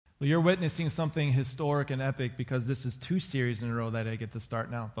Well, you're witnessing something historic and epic because this is 2 series in a row that I get to start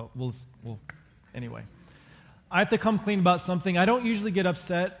now. But we'll anyway. I have to come clean about something. I don't usually get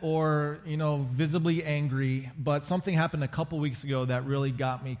upset or, visibly angry, but something happened a couple weeks ago that really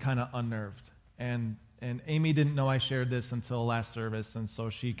got me kind of unnerved. And Amy didn't know I shared this until last service, and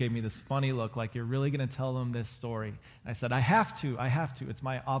so she gave me this funny look, like, you're really going to tell them this story. And I said, I have to. It's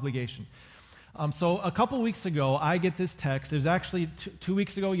my obligation. So a couple weeks ago, I get this text. It was actually 2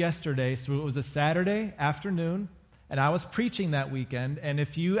 weeks ago yesterday, so it was a Saturday afternoon, and I was preaching that weekend. And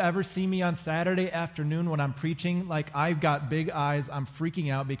if you ever see me on Saturday afternoon when I'm preaching, like, I've got big eyes, I'm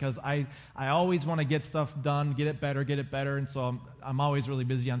freaking out because I always want to get stuff done, get it better, and so I'm always really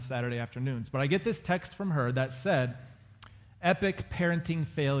busy on Saturday afternoons. But I get this text from her that said, epic parenting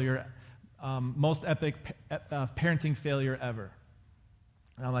failure, most epic parenting failure ever.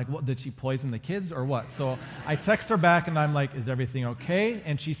 And I'm like, what, did she poison the kids or what? So I text her back and I'm like, is everything okay?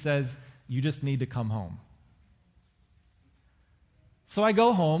 And she says, you just need to come home. So I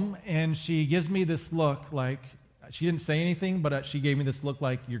go home and she gives me this look like, she didn't say anything, but she gave me this look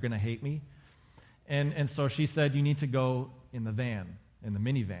like, you're going to hate me. And so she said, you need to go in the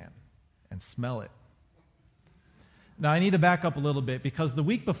minivan, and smell it. Now, I need to back up a little bit because the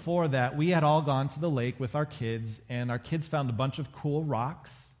week before that, we had all gone to the lake with our kids, and our kids found a bunch of cool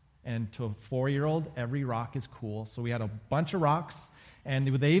rocks, and to a 4-year-old, every rock is cool. So we had a bunch of rocks, and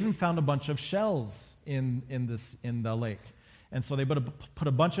they even found a bunch of shells in the lake. And so they put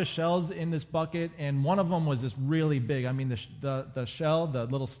a bunch of shells in this bucket, and one of them was this really big. I mean, the shell, the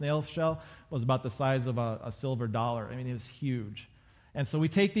little snail shell, was about the size of a silver dollar. I mean, it was huge. And so we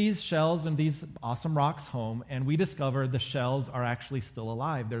take these shells and these awesome rocks home, and we discover the shells are actually still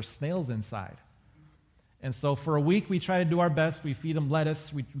alive. There's snails inside. And so for a week, we try to do our best. We feed them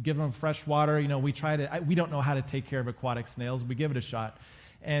lettuce. We give them fresh water. We don't know how to take care of aquatic snails. We give it a shot.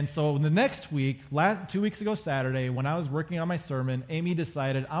 And so the next week, 2 weeks ago Saturday, when I was working on my sermon, Amy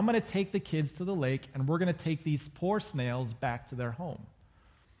decided, I'm going to take the kids to the lake, and we're going to take these poor snails back to their home.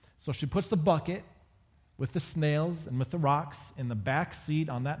 So she puts the bucket with the snails and with the rocks in the back seat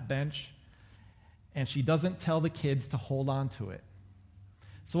on that bench, and she doesn't tell the kids to hold on to it.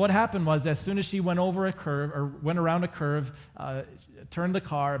 So what happened was, as soon as she went over a curve, or went around a curve, turned the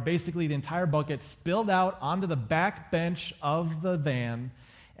car, basically the entire bucket spilled out onto the back bench of the van.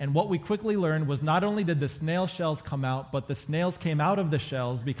 And what we quickly learned was not only did the snail shells come out, but the snails came out of the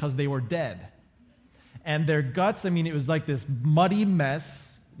shells because they were dead. And their guts, it was like this muddy mess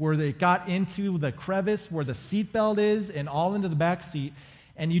where they got into the crevice where the seatbelt is and all into the back seat.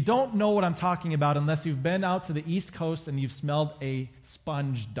 And you don't know what I'm talking about unless you've been out to the East Coast and you've smelled a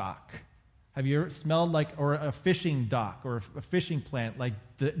sponge dock. Have you ever smelled or a fishing dock or a fishing plant, like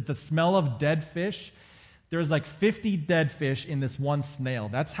the smell of dead fish? There's like 50 dead fish in this one snail.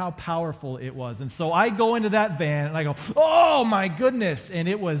 That's how powerful it was. And so I go into that van and I go, oh my goodness. And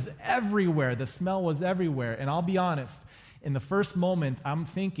it was everywhere. The smell was everywhere. And I'll be honest, in the first moment, I'm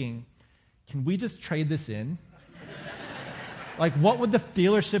thinking, can we just trade this in? Like, what would the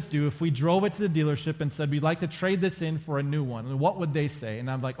dealership do if we drove it to the dealership and said, we'd like to trade this in for a new one? And what would they say? And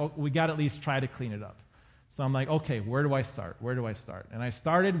I'm like, oh, we got to at least try to clean it up. So I'm like, okay, where do I start? And I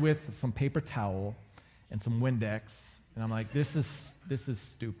started with some paper towel and some Windex. And I'm like, this is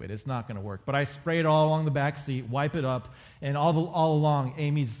stupid. It's not going to work. But I spray it all along the back seat, wipe it up, and all along,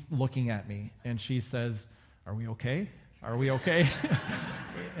 Amy's looking at me. And she says, are we okay? Are we okay?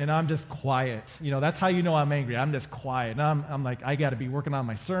 And I'm just quiet. That's how you know I'm angry. I'm just quiet. And I'm like, I got to be working on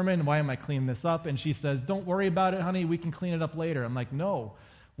my sermon. Why am I cleaning this up? And she says, don't worry about it, honey. We can clean it up later. I'm like, no,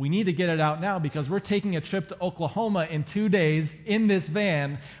 we need to get it out now because we're taking a trip to Oklahoma in 2 days in this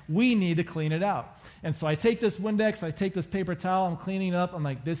van. We need to clean it out. And so I take this Windex, I take this paper towel, I'm cleaning it up. I'm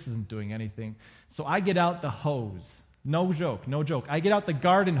like, this isn't doing anything. So I get out the hose. No joke. I get out the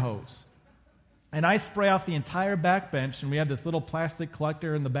garden hose. And I spray off the entire back bench, and we had this little plastic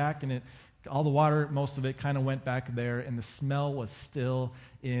collector in the back, and all the water, most of it kind of went back there, and the smell was still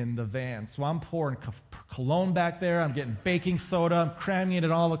in the van. So I'm pouring cologne back there, I'm getting baking soda, I'm cramming it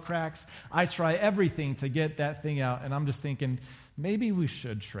in all the cracks. I try everything to get that thing out, and I'm just thinking, maybe we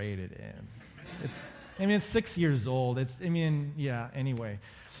should trade it in. It's 6 years old. Anyway.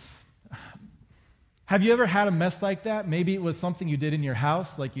 Have you ever had a mess like that? Maybe it was something you did in your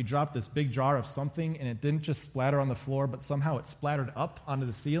house, like you dropped this big jar of something and it didn't just splatter on the floor, but somehow it splattered up onto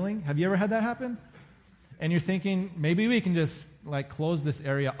the ceiling. Have you ever had that happen? And you're thinking, maybe we can just close this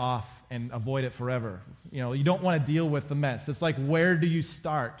area off and avoid it forever. You don't want to deal with the mess. It's like, where do you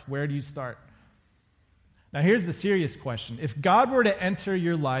start? Now here's the serious question. If God were to enter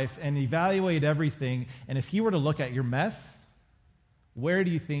your life and evaluate everything, and if he were to look at your mess, where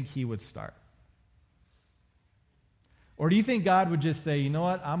do you think he would start? Or do you think God would just say, you know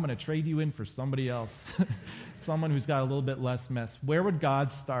what, I'm going to trade you in for somebody else, someone who's got a little bit less mess? Where would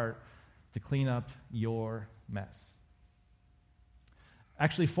God start to clean up your mess?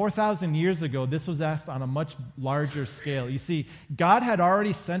 Actually, 4,000 years ago, this was asked on a much larger scale. You see, God had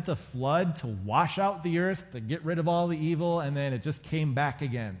already sent a flood to wash out the earth, to get rid of all the evil, and then it just came back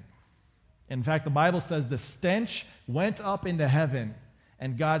again. In fact, the Bible says the stench went up into heaven,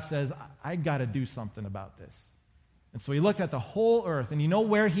 and God says, I got to do something about this. And so he looked at the whole earth, and you know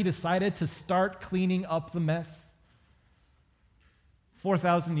where he decided to start cleaning up the mess?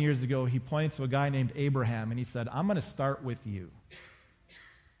 4,000 years ago, he pointed to a guy named Abraham, and he said, I'm going to start with you.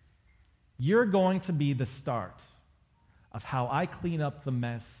 You're going to be the start of how I clean up the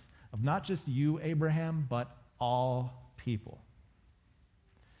mess of not just you, Abraham, but all people.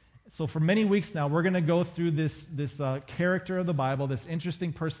 So for many weeks now, we're going to go through this character of the Bible, this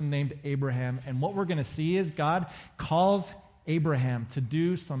interesting person named Abraham, and what we're going to see is God calls Abraham to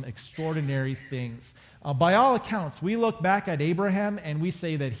do some extraordinary things. By all accounts, we look back at Abraham and we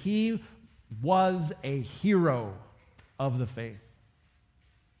say that he was a hero of the faith.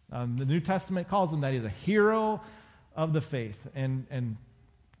 The New Testament calls him that. He's a hero of the faith. And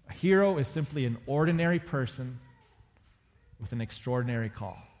a hero is simply an ordinary person with an extraordinary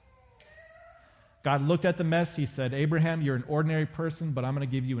call. God looked at the mess. He said, Abraham, you're an ordinary person, but I'm going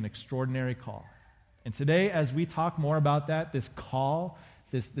to give you an extraordinary call. And today, as we talk more about that, this call,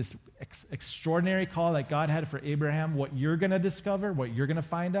 this extraordinary call that God had for Abraham, what you're going to discover, what you're going to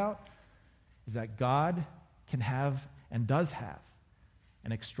find out, is that God can have and does have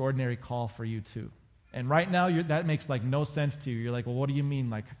an extraordinary call for you too. And right now, that makes no sense to you. You're like, well, what do you mean,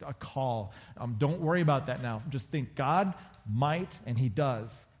 like a call? Don't worry about that now. Just think God might, and he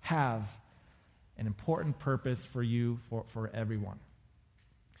does, have an important purpose for you, for everyone.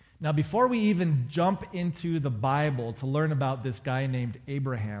 Now, before we even jump into the Bible to learn about this guy named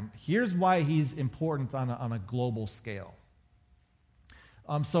Abraham, here's why he's important on a global scale.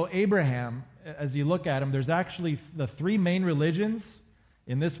 So Abraham, as you look at him, there's actually the three main religions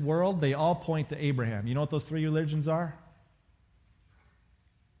in this world. They all point to Abraham. You know what those three religions are?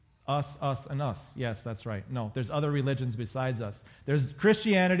 Us, and us. Yes, that's right. No, there's other religions besides us. There's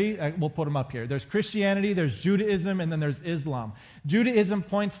Christianity. We'll put them up here. There's Christianity, there's Judaism, and then there's Islam. Judaism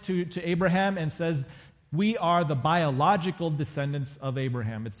points to Abraham and says, we are the biological descendants of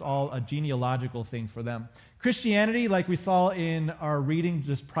Abraham. It's all a genealogical thing for them. Christianity, like we saw in our reading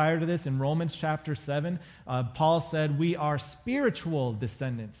just prior to this in Romans chapter 7, Paul said we are spiritual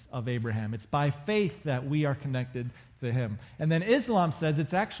descendants of Abraham. It's by faith that we are connected to him. And then Islam says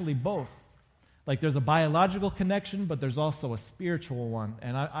it's actually both. Like there's a biological connection, but there's also a spiritual one.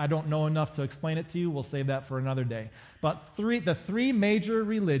 And I don't know enough to explain it to you. We'll save that for another day. But the three major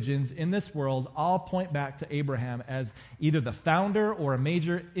religions in this world all point back to Abraham as either the founder or a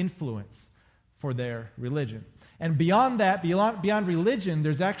major influence for their religion. And beyond that, beyond religion,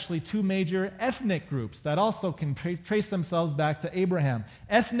 there's actually two major ethnic groups that also can trace themselves back to Abraham.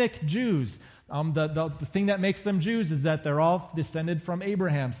 Ethnic Jews. The thing that makes them Jews is that they're all descended from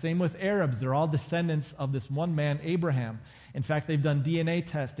Abraham. Same with Arabs. They're all descendants of this one man, Abraham. In fact, they've done DNA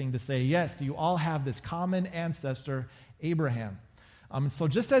testing to say, yes, you all have this common ancestor, Abraham. So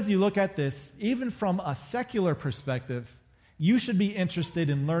just as you look at this, even from a secular perspective, you should be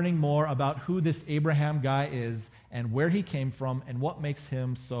interested in learning more about who this Abraham guy is and where he came from and what makes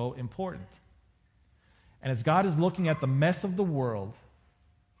him so important. And as God is looking at the mess of the world,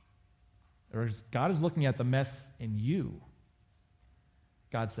 or as God is looking at the mess in you,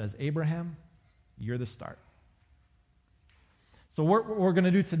 God says, Abraham, you're the start. So what we're going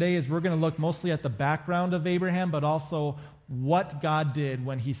to do today is we're going to look mostly at the background of Abraham, but also what God did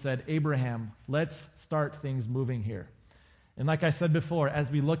when he said, Abraham, let's start things moving here. And like I said before,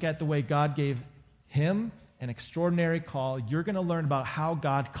 as we look at the way God gave him an extraordinary call, you're going to learn about how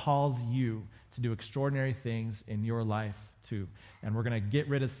God calls you to do extraordinary things in your life too. And we're going to get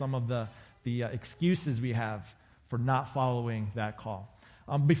rid of some of the excuses we have for not following that call.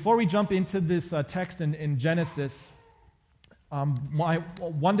 Before we jump into this text in Genesis,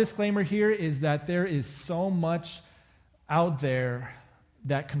 one disclaimer here is that there is so much out there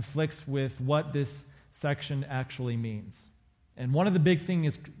that conflicts with what this section actually means. And one of the big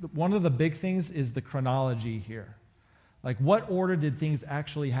things is the chronology here. Like, what order did things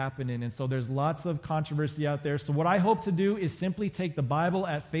actually happen in? And so there's lots of controversy out there. So what I hope to do is simply take the Bible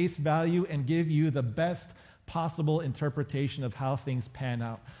at face value and give you the best possible interpretation of how things pan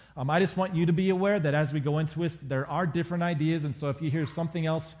out. I just want you to be aware that as we go into this, there are different ideas. And so if you hear something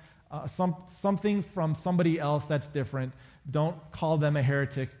else, something from somebody else that's different, don't call them a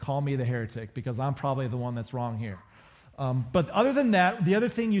heretic, call me the heretic, because I'm probably the one that's wrong here. But other than that, the other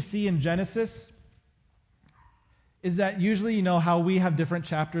thing you see in Genesis is that usually, you know how we have different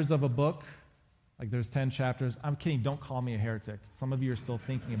chapters of a book? Like there's 10 chapters. I'm kidding, don't call me a heretic. Some of you are still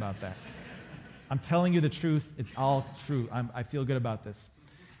thinking about that. I'm telling you the truth. It's all true. I feel good about this.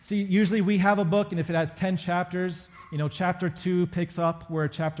 See, usually we have a book, and if it has 10 chapters, you know, chapter 2 picks up where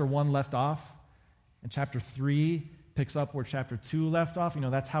chapter 1 left off, and chapter 3 picks up where chapter 2 left off. You know,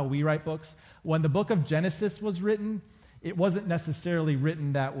 that's how we write books. When the book of Genesis was written, it wasn't necessarily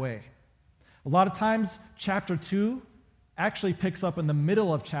written that way. A lot of times, chapter 2 actually picks up in the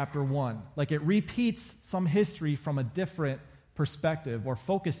middle of chapter 1. Like it repeats some history from a different perspective or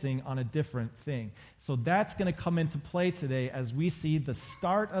focusing on a different thing. So that's going to come into play today as we see the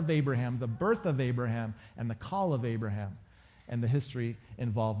start of Abraham, the birth of Abraham, and the call of Abraham, and the history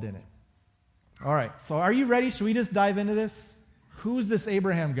involved in it. All right, so are you ready? Should we just dive into this? Who's this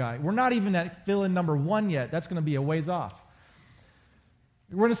Abraham guy? We're not even at fill-in number 1 yet. That's going to be a ways off.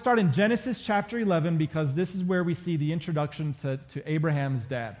 We're going to start in Genesis chapter 11 because this is where we see the introduction to Abraham's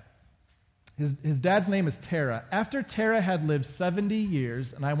dad. His dad's name is Terah. After Terah had lived 70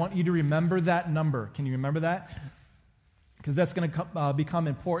 years, and I want you to remember that number. Can you remember that? Because that's going to become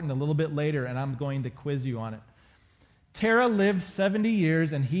important a little bit later, and I'm going to quiz you on it. Terah lived 70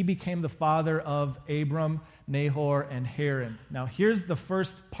 years, and he became the father of Abram, Nahor, and Haran. Now, here's the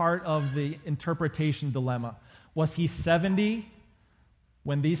first part of the interpretation dilemma. Was he 70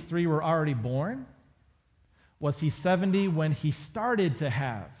 when these three were already born? Was he 70 when he started to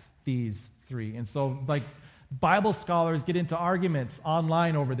have these three? And so, like, Bible scholars get into arguments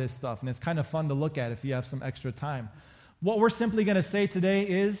online over this stuff, and it's kind of fun to look at if you have some extra time. What we're simply going to say today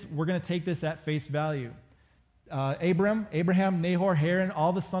is we're going to take this at face value. Abraham, Nahor, Haran,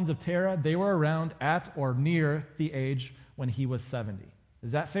 all the sons of Terah, they were around at or near the age when he was 70.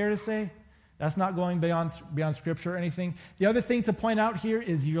 Is that fair to say? That's not going beyond Scripture or anything. The other thing to point out here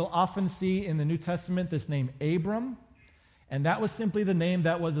is you'll often see in the New Testament this name Abram, and that was simply the name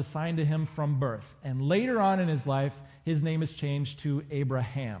that was assigned to him from birth. And later on in his life, his name is changed to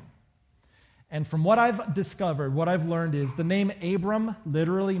Abraham. And from what I've discovered, what I've learned is the name Abram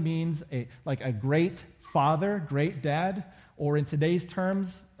literally means a great father, great dad, or in today's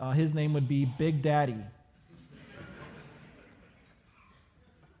terms, his name would be Big Daddy.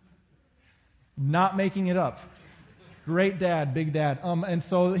 Not making it up. Great dad, big dad. And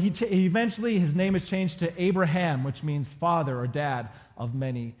so he eventually his name is changed to Abraham, which means father or dad of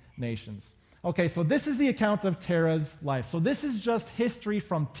many nations. Okay, so this is the account of Terah's life. So this is just history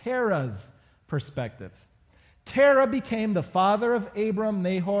from Terah's perspective. Terah became the father of Abram,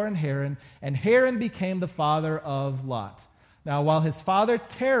 Nahor, and Haran became the father of Lot. Now, while his father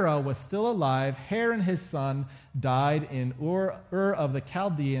Terah was still alive, Haran, his son, died in Ur of the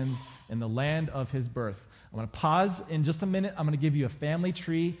Chaldeans in the land of his birth. I'm going to pause in just a minute. I'm going to give you a family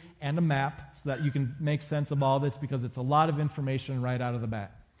tree and a map so that you can make sense of all this because it's a lot of information right out of the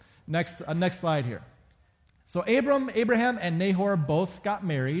bat. Next slide here. So Abraham, and Nahor both got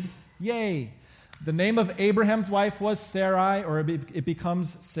married. Yay! The name of Abraham's wife was Sarai, or it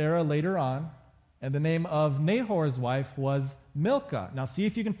becomes Sarah later on. And the name of Nahor's wife was Milcah. Now see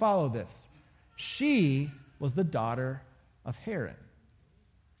if you can follow this. She was the daughter of Haran.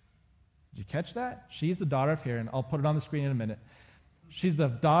 Did you catch that? She's the daughter of Haran. I'll put it on the screen in a minute. She's the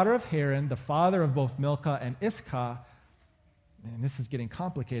daughter of Haran, the father of both Milcah and Iscah. And this is getting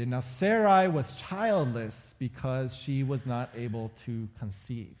complicated. Now, Sarai was childless because she was not able to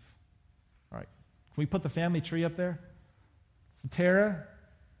conceive. All right. Can we put the family tree up there? So Terah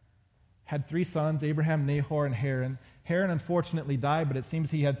had 3 sons, Abraham, Nahor, and Haran. Haran unfortunately died, but it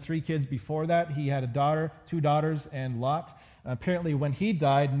seems he had 3 kids before that. He had a daughter, 2 daughters, and Lot. Apparently, when he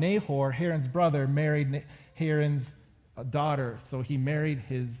died, Nahor, Haran's brother, married Haran's daughter. So he married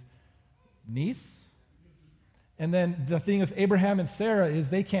his niece. And then the thing with Abraham and Sarah is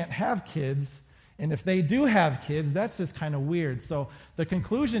they can't have kids. And if they do have kids, that's just kind of weird. So the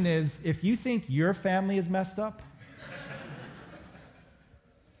conclusion is, if you think your family is messed up,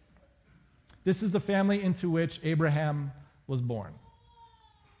 this is the family into which Abraham was born.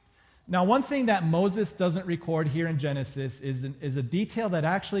 Now, one thing that Moses doesn't record here in Genesis is a detail that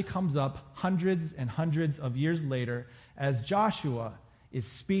actually comes up hundreds and hundreds of years later as Joshua is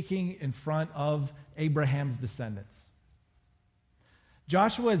speaking in front of Abraham's descendants.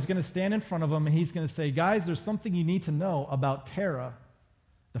 Joshua is going to stand in front of them and he's going to say, guys, there's something you need to know about Terah,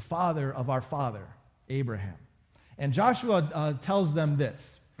 the father of our father, Abraham. And Joshua tells them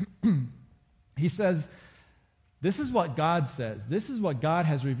this. He says, This is what God says. This is what God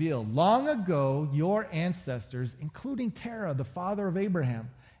has revealed. Long ago, your ancestors, including Terah, the father of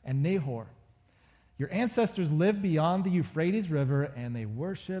Abraham, and Nahor, your ancestors lived beyond the Euphrates River, and they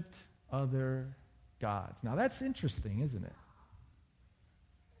worshipped other gods. Now, that's interesting, isn't it?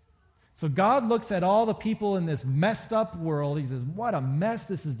 So God looks at all the people in this messed up world. He says, what a mess.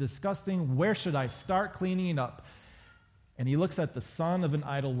 This is disgusting. Where should I start cleaning it up? And he looks at the son of an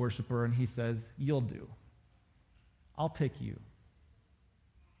idol worshiper, and he says, you'll do. I'll pick you.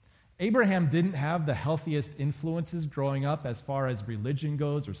 Abraham didn't have the healthiest influences growing up as far as religion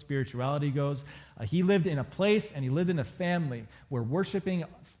goes or spirituality goes. He lived in a place and he lived in a family where worshiping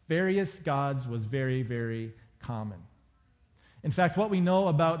various gods was very, very common. In fact, what we know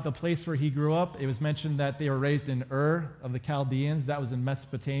about the place where he grew up, it was mentioned that they were raised in Ur of the Chaldeans. That was in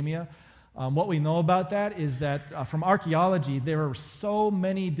Mesopotamia. What we know about that is that from archaeology, there were so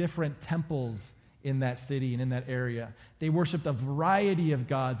many different temples in that city and in that area. They worshipped a variety of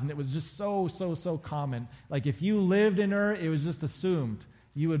gods, and it was just so common. Like if you lived in Ur, it was just assumed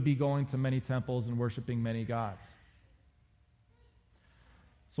you would be going to many temples and worshiping many gods.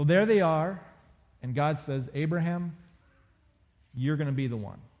 So there they are, and God says, Abraham, you're going to be the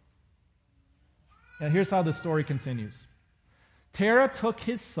one. Now here's how the story continues. Terah took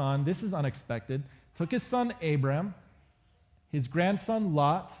his son, this is unexpected, took his son Abram, his grandson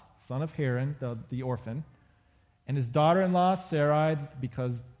Lot, son of Haran, the orphan, and his daughter-in-law Sarai,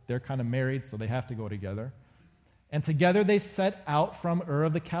 because they're kind of married, so they have to go together. And together they set out from Ur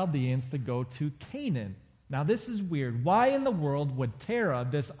of the Chaldeans to go to Canaan. Now this is weird. Why in the world would Terah,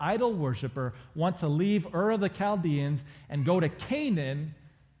 this idol worshiper, want to leave Ur of the Chaldeans and go to Canaan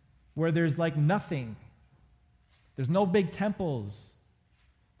where there's like nothing? There's no big temples.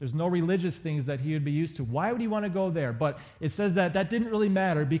 There's no religious things that he would be used to. Why would he want to go there? But it says that didn't really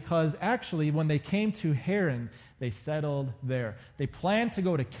matter because actually when they came to Haran, they settled there. They planned to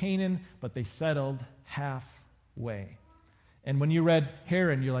go to Canaan, but they settled halfway. And when you read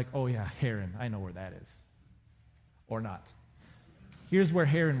Haran, you're like, oh yeah, Haran. I know where that is. Or not. Here's where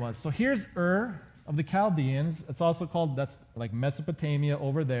Haran was. So here's Ur of the Chaldeans. It's also called, that's like Mesopotamia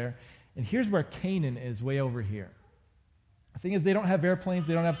over there. And here's where Canaan is, way over here. The thing is, they don't have airplanes,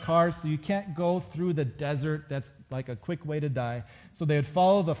 they don't have cars, so you can't go through the desert. That's like a quick way to die. So they would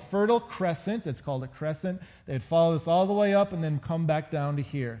follow the Fertile Crescent, it's called a crescent. They would follow this all the way up and then come back down to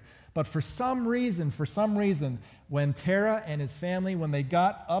here. But for some reason, when Terah and his family, when they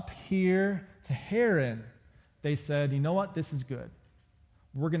got up here to Haran, they said, you know what, this is good.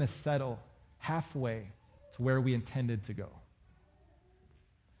 We're going to settle halfway to where we intended to go.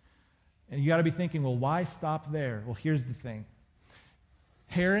 And you got to be thinking, well, why stop there? Well, here's the thing.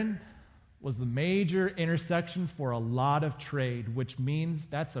 Haran was the major intersection for a lot of trade, which means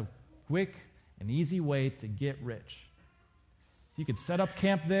that's a quick and easy way to get rich. If you could set up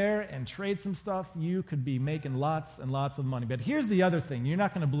camp there and trade some stuff, you could be making lots and lots of money. But here's the other thing. You're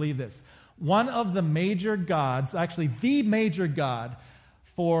not going to believe this. One of the major gods, actually the major god,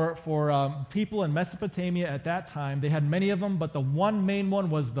 for people in Mesopotamia at that time, they had many of them, but the one main one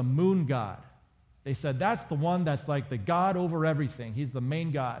was the moon god. They said that's the one that's like the god over everything. He's the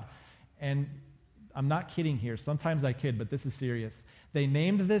main god. And I'm not kidding here. Sometimes I kid, but this is serious. They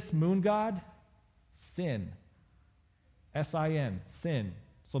named this moon god Sin. S-I-N, Sin.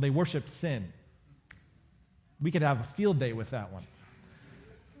 So they worshiped Sin. We could have a field day with that one.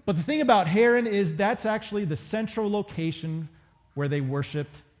 But the thing about Haran is that's actually the central location where they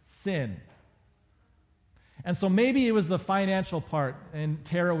worshipped Sin. And so maybe it was the financial part, and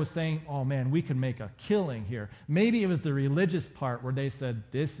Terah was saying, oh man, we can make a killing here. Maybe it was the religious part where they said,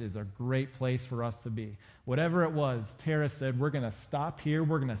 this is a great place for us to be. Whatever it was, Terah said, we're going to stop here,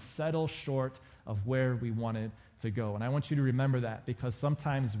 we're going to settle short of where we wanted to go. And I want you to remember that, because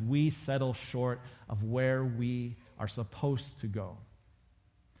sometimes we settle short of where we are supposed to go.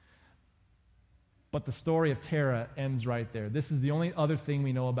 But the story of Terah ends right there. This is the only other thing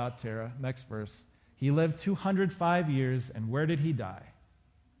we know about Terah. Next verse. He lived 205 years, and where did he die?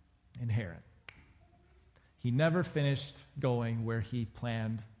 In Haran. He never finished going where he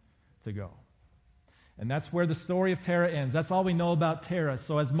planned to go. And that's where the story of Terah ends. That's all we know about Terah.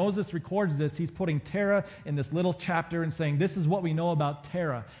 So as Moses records this, he's putting Terah in this little chapter and saying, this is what we know about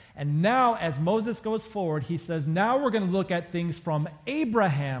Terah. And now, as Moses goes forward, he says, now we're going to look at things from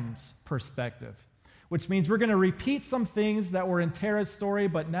Abraham's perspective. Which means we're going to repeat some things that were in Terah's story,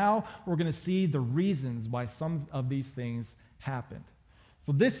 but now we're going to see the reasons why some of these things happened.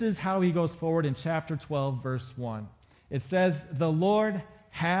 So this is how he goes forward in chapter 12, verse 1. It says, the Lord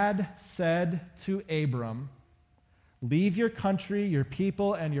had said to Abram, Leave your country, your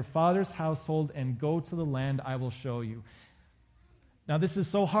people, and your father's household, and go to the land I will show you. Now, this is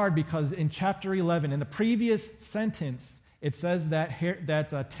so hard because in chapter 11, in the previous sentence, it says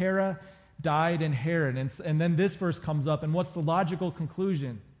that Terah died in Haran. And then this verse comes up, and what's the logical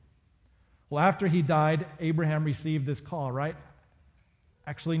conclusion? Well, after he died, Abraham received this call, right?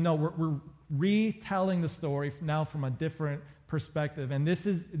 Actually, no, we're retelling the story now from a different perspective. And this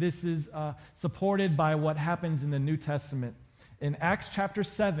is supported by what happens in the New Testament. In Acts chapter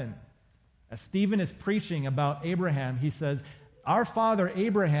 7, as Stephen is preaching about Abraham, he says, our father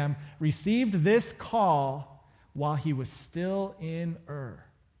Abraham received this call while he was still in Ur,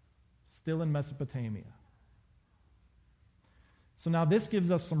 still in Mesopotamia. So now this gives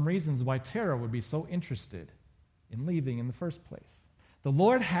us some reasons why Terah would be so interested in leaving in the first place. The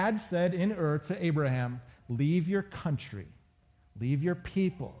Lord had said in Ur to Abraham, leave your country, leave your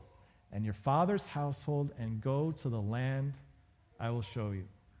people, and your father's household, and go to the land I will show you.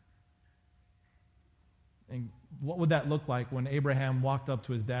 And what would that look like when Abraham walked up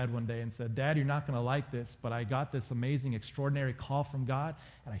to his dad one day and said, Dad, you're not going to like this, but I got this amazing, extraordinary call from God,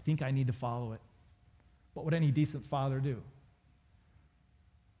 and I think I need to follow it. What would any decent father do?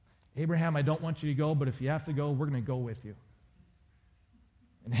 Abraham, I don't want you to go, but if you have to go, we're going to go with you.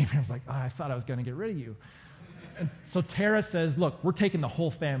 And Abraham's like, I thought I was going to get rid of you. And so Terah says, look, we're taking the whole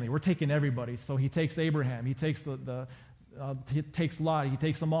family. We're taking everybody. So he takes Abraham. He takes he takes Lot. He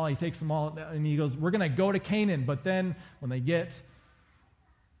takes them all. And he goes, we're going to go to Canaan. But then when they get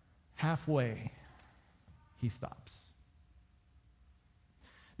halfway, he stops.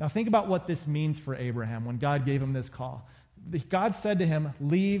 Now think about what this means for Abraham when God gave him this call. God said to him,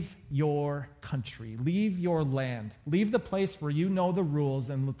 leave your country, leave your land, leave the place where you know the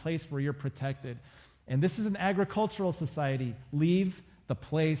rules and the place where you're protected. And this is an agricultural society. Leave the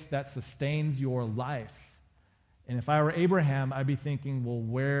place that sustains your life. And if I were Abraham, I'd be thinking, well,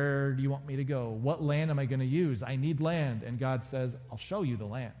 where do you want me to go? What land am I going to use? I need land. And God says, I'll show you the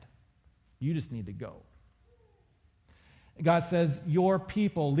land. You just need to go. God says, your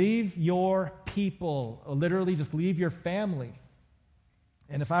people, leave your people. Literally, just leave your family.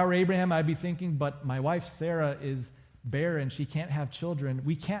 And if I were Abraham, I'd be thinking, but my wife Sarah is barren. She can't have children.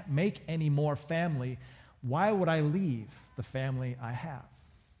 We can't make any more family. Why would I leave the family I have?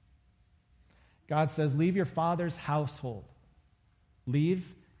 God says, leave your father's household. Leave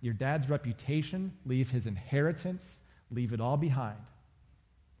your dad's reputation. Leave his inheritance. Leave it all behind.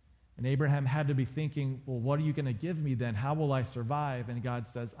 And Abraham had to be thinking, well, what are you going to give me then? How will I survive? And God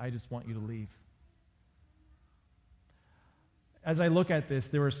says, I just want you to leave. As I look at this,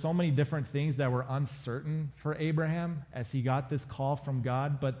 there were so many different things that were uncertain for Abraham as he got this call from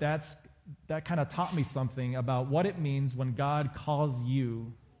God, but that kind of taught me something about what it means when God calls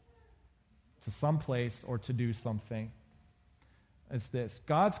you to some place or to do something. It's this: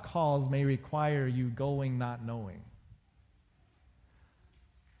 God's calls may require you going not knowing.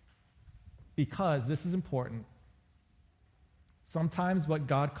 Because, this is important, sometimes what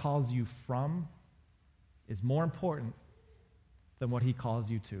God calls you from is more important than what he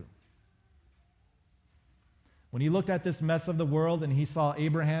calls you to. When he looked at this mess of the world and he saw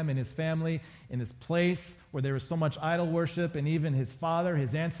Abraham and his family in this place where there was so much idol worship, and even his father,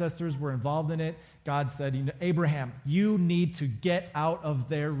 his ancestors were involved in it, God said, Abraham, you need to get out of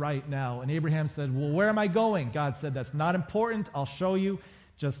there right now. And Abraham said, well, where am I going? God said, that's not important. I'll show you.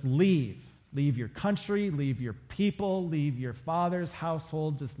 Just leave. Leave your country, leave your people, leave your father's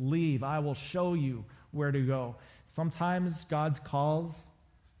household. Just leave. I will show you where to go. Sometimes God's calls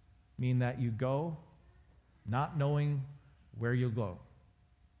mean that you go not knowing where you'll go.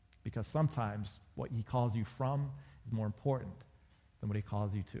 Because sometimes what he calls you from is more important than what he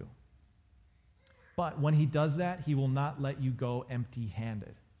calls you to. But when he does that, he will not let you go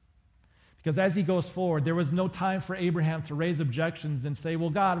empty-handed. Because as he goes forward, there was no time for Abraham to raise objections and say,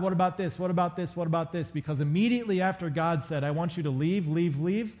 well, God, what about this? What about this? What about this? Because immediately after God said, I want you to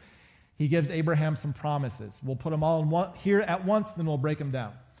leave, he gives Abraham some promises. We'll put them all here at once, then we'll break them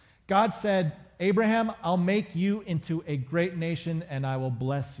down. God said, Abraham, I'll make you into a great nation, and I will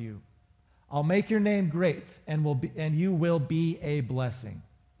bless you. I'll make your name great, and you will be a blessing.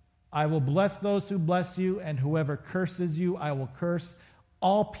 I will bless those who bless you, and whoever curses you, I will curse.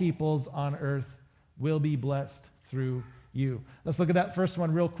 All peoples on earth will be blessed through you. Let's look at that first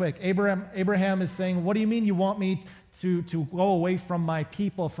one real quick. Abraham is saying, what do you mean you want me to go away from my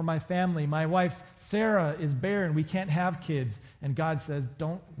people, from my family? My wife Sarah is barren. We can't have kids. And God says,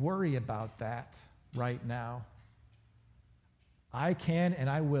 don't worry about that right now. I can and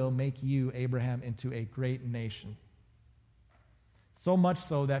I will make you, Abraham, into a great nation. So much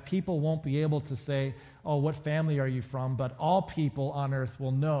so that people won't be able to say, oh, what family are you from? But all people on earth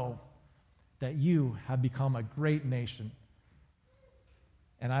will know that you have become a great nation,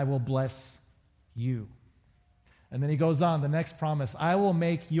 and I will bless you. And then he goes on, the next promise, I will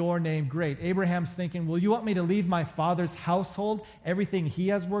make your name great. Abraham's thinking, will you want me to leave my father's household, everything he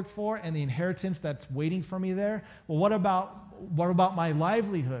has worked for, and the inheritance that's waiting for me there? Well, what about my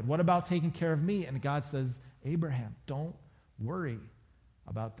livelihood? What about taking care of me? And God says, Abraham, don't worry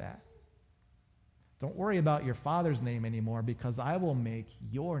about that. Don't worry about your father's name anymore, because I will make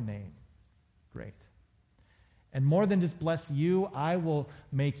your name great. And more than just bless you, I will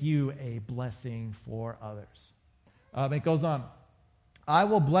make you a blessing for others. It goes on. I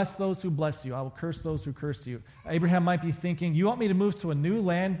will bless those who bless you. I will curse those who curse you. Abraham might be thinking, you want me to move to a new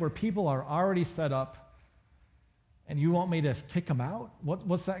land where people are already set up, and you want me to kick them out?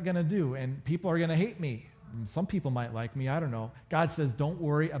 What's that going to do? And people are going to hate me. Some people might like me. I don't know. God says, don't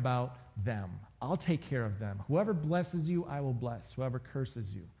worry about them. I'll take care of them. Whoever blesses you, I will bless. Whoever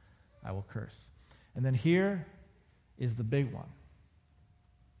curses you, I will curse. And then here is the big one.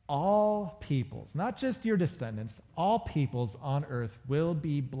 All peoples, not just your descendants, all peoples on earth will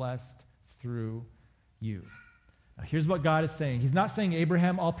be blessed through you. Now, here's what God is saying. He's not saying,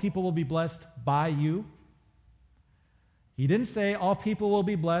 Abraham, all people will be blessed by you. He didn't say all people will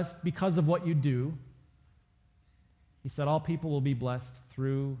be blessed because of what you do. He said all people will be blessed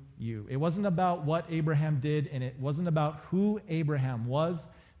through you. It wasn't about what Abraham did, and it wasn't about who Abraham was.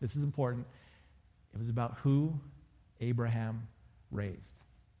 This is important. It was about who Abraham raised.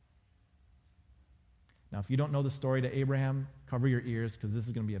 Now, if you don't know the story to Abraham, cover your ears, because this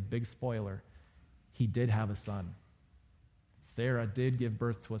is going to be a big spoiler. He did have a son. Sarah did give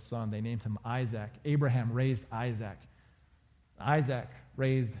birth to a son. They named him Isaac. Abraham raised Isaac. Isaac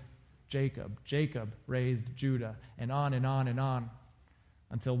raised Jacob. Jacob raised Judah, and on and on and on,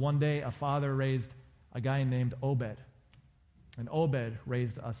 until one day a father raised a guy named Obed. And Obed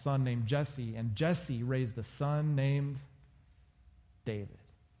raised a son named Jesse, and Jesse raised a son named David,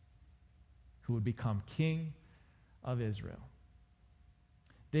 who would become king of Israel.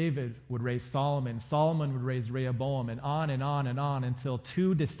 David would raise Solomon. Solomon would raise Rehoboam, and on and on and on until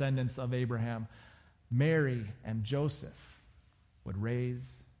two descendants of Abraham, Mary and Joseph, would raise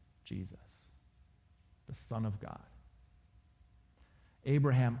Jesus, the Son of God.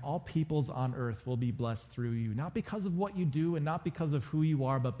 Abraham, all peoples on earth will be blessed through you, not because of what you do and not because of who you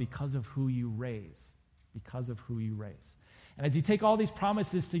are, but because of who you raise. Because of who you raise. And as you take all these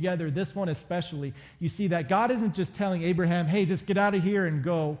promises together, this one especially, you see that God isn't just telling Abraham, hey, just get out of here and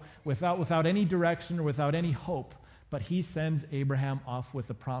go without any direction or without any hope. But he sends Abraham off with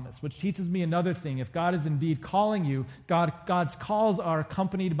a promise, which teaches me another thing. If God is indeed calling you, God's calls are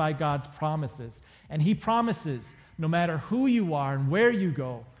accompanied by God's promises. And he promises, no matter who you are and where you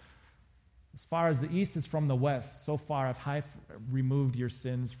go, as far as the east is from the west, so far have I removed your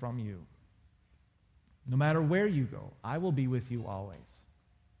sins from you. No matter where you go, I will be with you always.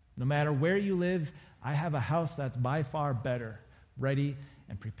 No matter where you live, I have a house that's by far better, ready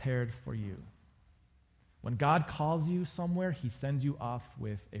and prepared for you. When God calls you somewhere, he sends you off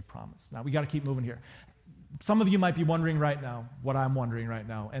with a promise. Now, we got to keep moving here. Some of you might be wondering right now what I'm wondering right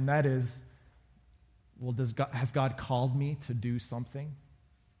now, and that is, well, has God called me to do something?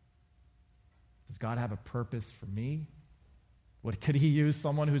 Does God have a purpose for me? Could he use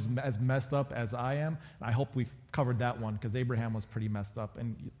someone who's as messed up as I am? And I hope we've covered that one, because Abraham was pretty messed up,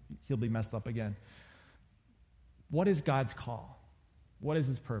 and he'll be messed up again. What is God's call? What is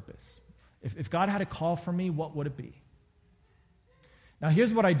his purpose? If God had a call for me, what would it be? Now,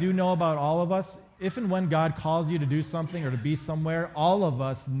 here's what I do know about all of us. If and when God calls you to do something or to be somewhere, all of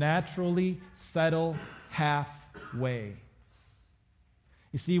us naturally settle halfway.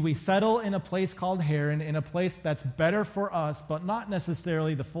 You see, we settle in a place called Haran, in a place that's better for us, but not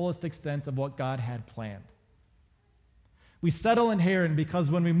necessarily the fullest extent of what God had planned. We settle in Haran because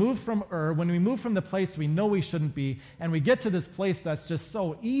when we move from when we move from the place we know we shouldn't be, and we get to this place that's just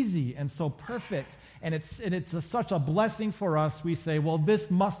so easy and so perfect, and it's such a blessing for us, we say, well, this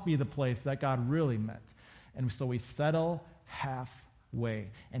must be the place that God really meant. And so we settle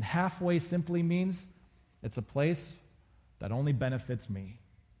halfway. And halfway simply means it's a place that only benefits me,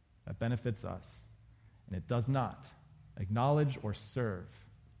 that benefits us, and it does not acknowledge or serve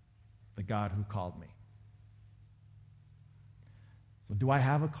the God who called me. So do I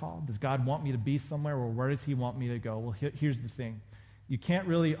have a call? Does God want me to be somewhere, or where does he want me to go? Well, here's the thing. You can't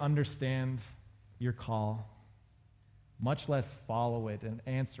really understand your call, much less follow it and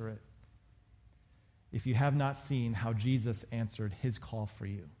answer it, if you have not seen how Jesus answered his call for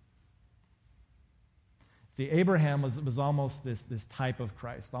you. See, Abraham was almost this type of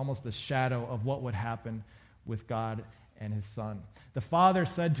Christ, almost the shadow of what would happen with God and his son. The father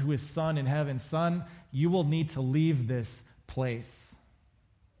said to his son in heaven, "Son, you will need to leave this place.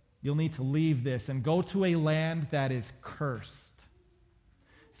 You'll need to leave this and go to a land that is cursed.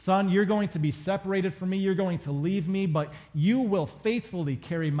 Son, you're going to be separated from me. You're going to leave me, but you will faithfully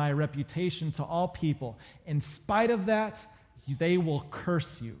carry my reputation to all people. In spite of that, they will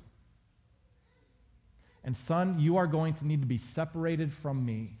curse you. And son, you are going to need to be separated from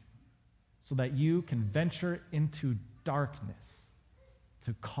me so that you can venture into darkness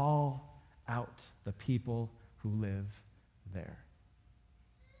to call out the people who live there."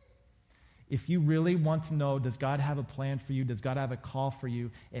 If you really want to know, does God have a plan for you? Does God have a call for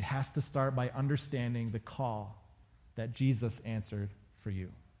you? It has to start by understanding the call that Jesus answered for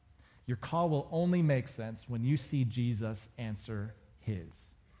you. Your call will only make sense when you see Jesus answer his.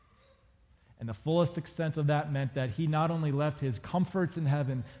 And the fullest extent of that meant that he not only left his comforts in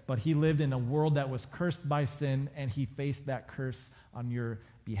heaven, but he lived in a world that was cursed by sin, and he faced that curse on your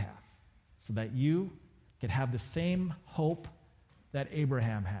behalf so that you could have the same hope that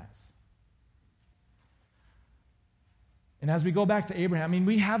Abraham has. And as we go back to Abraham, I mean,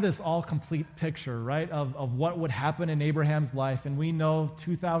 we have this all complete picture, right, of what would happen in Abraham's life. And we know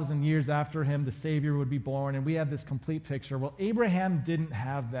 2,000 years after him, the Savior would be born. And we have this complete picture. Well, Abraham didn't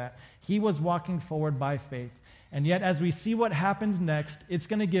have that. He was walking forward by faith. And yet, as we see what happens next, it's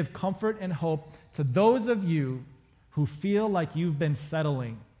going to give comfort and hope to those of you who feel like you've been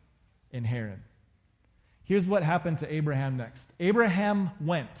settling in Haran. Here's what happened to Abraham next. Abraham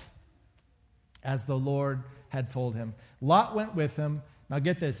went as the Lord had told him. Lot went with him. Now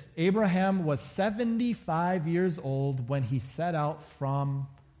get this. Abraham was 75 years old when he set out from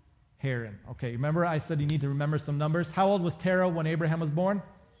Haran. Okay, remember I said you need to remember some numbers. How old was Terah when Abraham was born?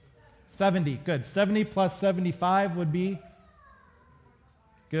 70. Good. 70 plus 75 would be?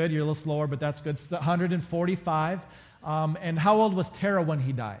 Good. You're a little slower, but that's good. 145. And how old was Terah when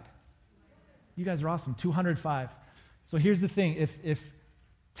he died? You guys are awesome. 205. So here's the thing. If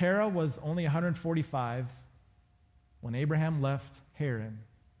Terah was only 145 when Abraham left Haran,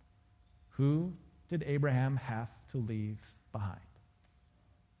 who did Abraham have to leave behind?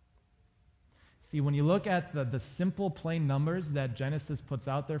 See, when you look at the simple, plain numbers that Genesis puts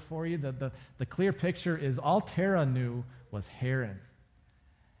out there for you, the clear picture is all Terah knew was Haran.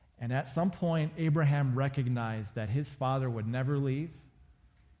 And at some point, Abraham recognized that his father would never leave.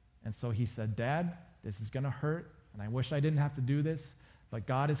 And so he said, "Dad, this is going to hurt, and I wish I didn't have to do this, but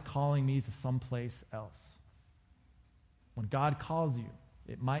God is calling me to someplace else." When God calls you,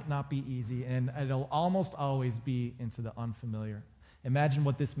 it might not be easy, and it'll almost always be into the unfamiliar. Imagine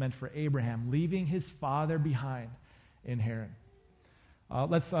what this meant for Abraham, leaving his father behind in Haran.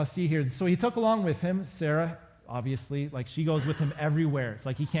 Let's see here. So he took along with him Sarah, obviously. Like, she goes with him everywhere. It's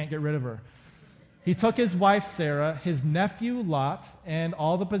like he can't get rid of her. He took his wife Sarah, his nephew Lot, and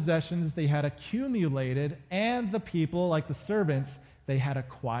all the possessions they had accumulated, and the people, like the servants, they had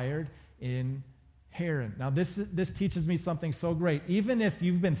acquired in Haran. Now, this teaches me something so great. Even if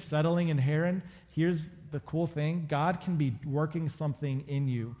you've been settling in Haran, here's the cool thing. God can be working something in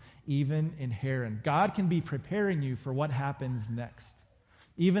you, even in Haran. God can be preparing you for what happens next.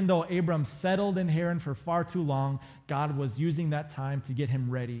 Even though Abram settled in Haran for far too long, God was using that time to get him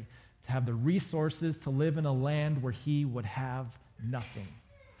ready, to have the resources to live in a land where he would have nothing.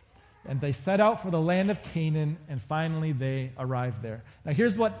 And they set out for the land of Canaan, and finally they arrived there. Now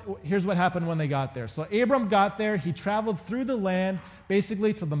here's what happened when they got there. So Abram got there. He traveled through the land,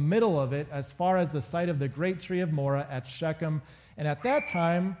 basically to the middle of it, as far as the site of the great tree of Moreh at Shechem. And at that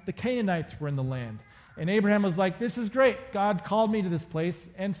time, the Canaanites were in the land. And Abraham was like, "This is great. God called me to this place,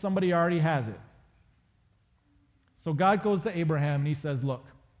 and somebody already has it." So God goes to Abraham, and he says, "Look,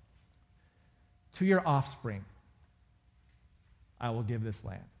 to your offspring, I will give this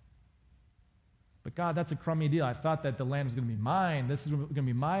land." "But God, that's a crummy deal. I thought that the land was going to be mine. This is going to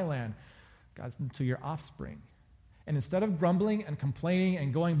be my land." "God's to your offspring." And instead of grumbling and complaining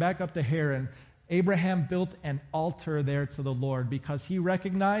and going back up to Haran, Abraham built an altar there to the Lord, because he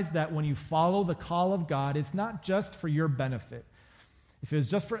recognized that when you follow the call of God, it's not just for your benefit. If it was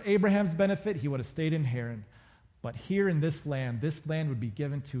just for Abraham's benefit, he would have stayed in Haran. But here in this land would be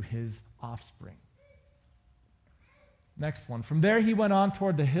given to his offspring. Next one. From there he went on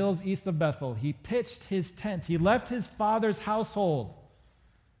toward the hills east of Bethel. He pitched his tent. He left his father's household.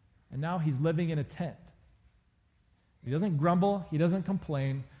 And now he's living in a tent. He doesn't grumble. He doesn't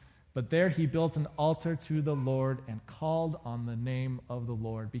complain. But there he built an altar to the Lord and called on the name of the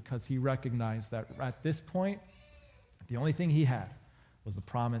Lord, because he recognized that at this point, the only thing he had was the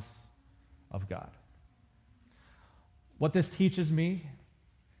promise of God. What this teaches me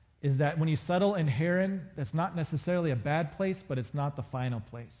is that when you settle in Haran, that's not necessarily a bad place, but it's not the final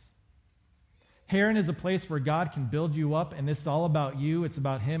place. Haran is a place where God can build you up, and this is all about you. It's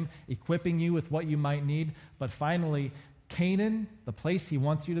about Him equipping you with what you might need. But finally, Canaan, the place He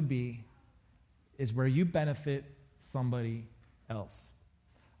wants you to be, is where you benefit somebody else.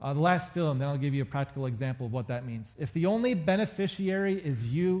 The last film, then I'll give you a practical example of what that means. If the only beneficiary is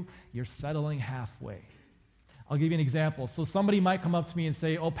you, you're settling halfway. I'll give you an example. So somebody might come up to me and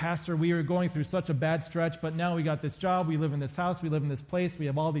say, "Oh, Pastor, we are going through such a bad stretch, but now we got this job, we live in this house, we live in this place, we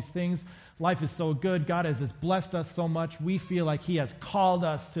have all these things. Life is so good. God has just blessed us so much. We feel like He has called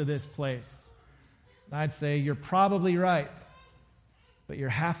us to this place." And I'd say, you're probably right, but you're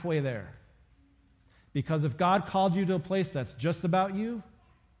halfway there. Because if God called you to a place that's just about you,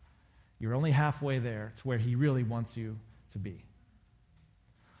 you're only halfway there to where He really wants you to be.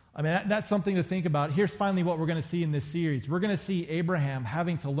 I mean, that's something to think about. Here's finally what we're going to see in this series. We're going to see Abraham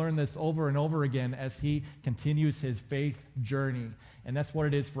having to learn this over and over again as he continues his faith journey. And that's what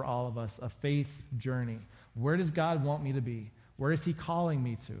it is for all of us, a faith journey. Where does God want me to be? Where is He calling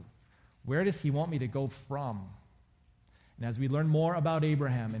me to? Where does He want me to go from? And as we learn more about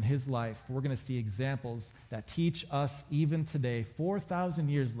Abraham and his life, we're going to see examples that teach us even today, 4,000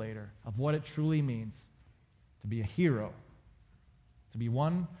 years later, of what it truly means to be a hero, to be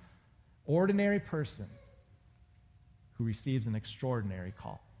one ordinary person who receives an extraordinary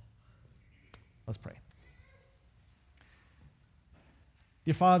call. Let's pray.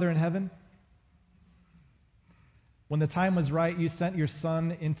 Dear Father in heaven, when the time was right, You sent Your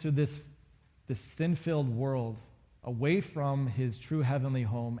Son into this sin-filled world, away from His true heavenly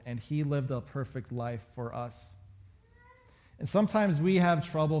home, and He lived a perfect life for us. And sometimes we have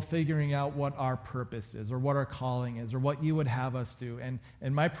trouble figuring out what our purpose is, or what our calling is, or what You would have us do. And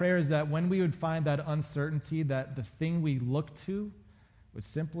my prayer is that when we would find that uncertainty, that the thing we look to would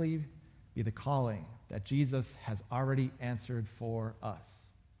simply be the calling that Jesus has already answered for us.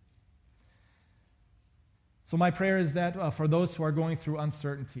 So my prayer is that for those who are going through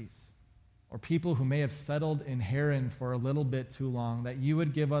uncertainties, or people who may have settled in Haran for a little bit too long, that You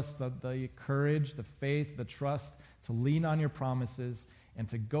would give us the courage, the faith, the trust to lean on Your promises and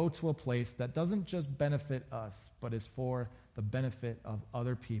to go to a place that doesn't just benefit us, but is for the benefit of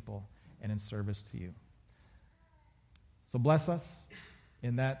other people and in service to You. So bless us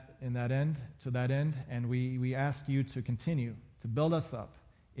to that end, and we ask You to continue to build us up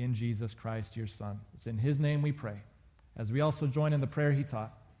in Jesus Christ, Your Son. It's in His name we pray, as we also join in the prayer He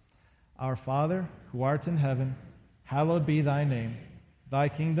taught. Our Father, who art in heaven, hallowed be Thy name. Thy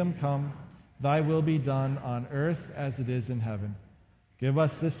kingdom come, Thy will be done on earth as it is in heaven. Give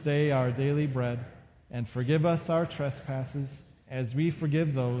us this day our daily bread, and forgive us our trespasses, as we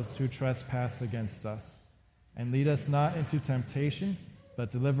forgive those who trespass against us. And lead us not into temptation,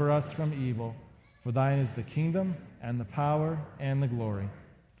 but deliver us from evil. For Thine is the kingdom, and the power, and the glory,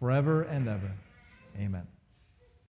 forever and ever. Amen.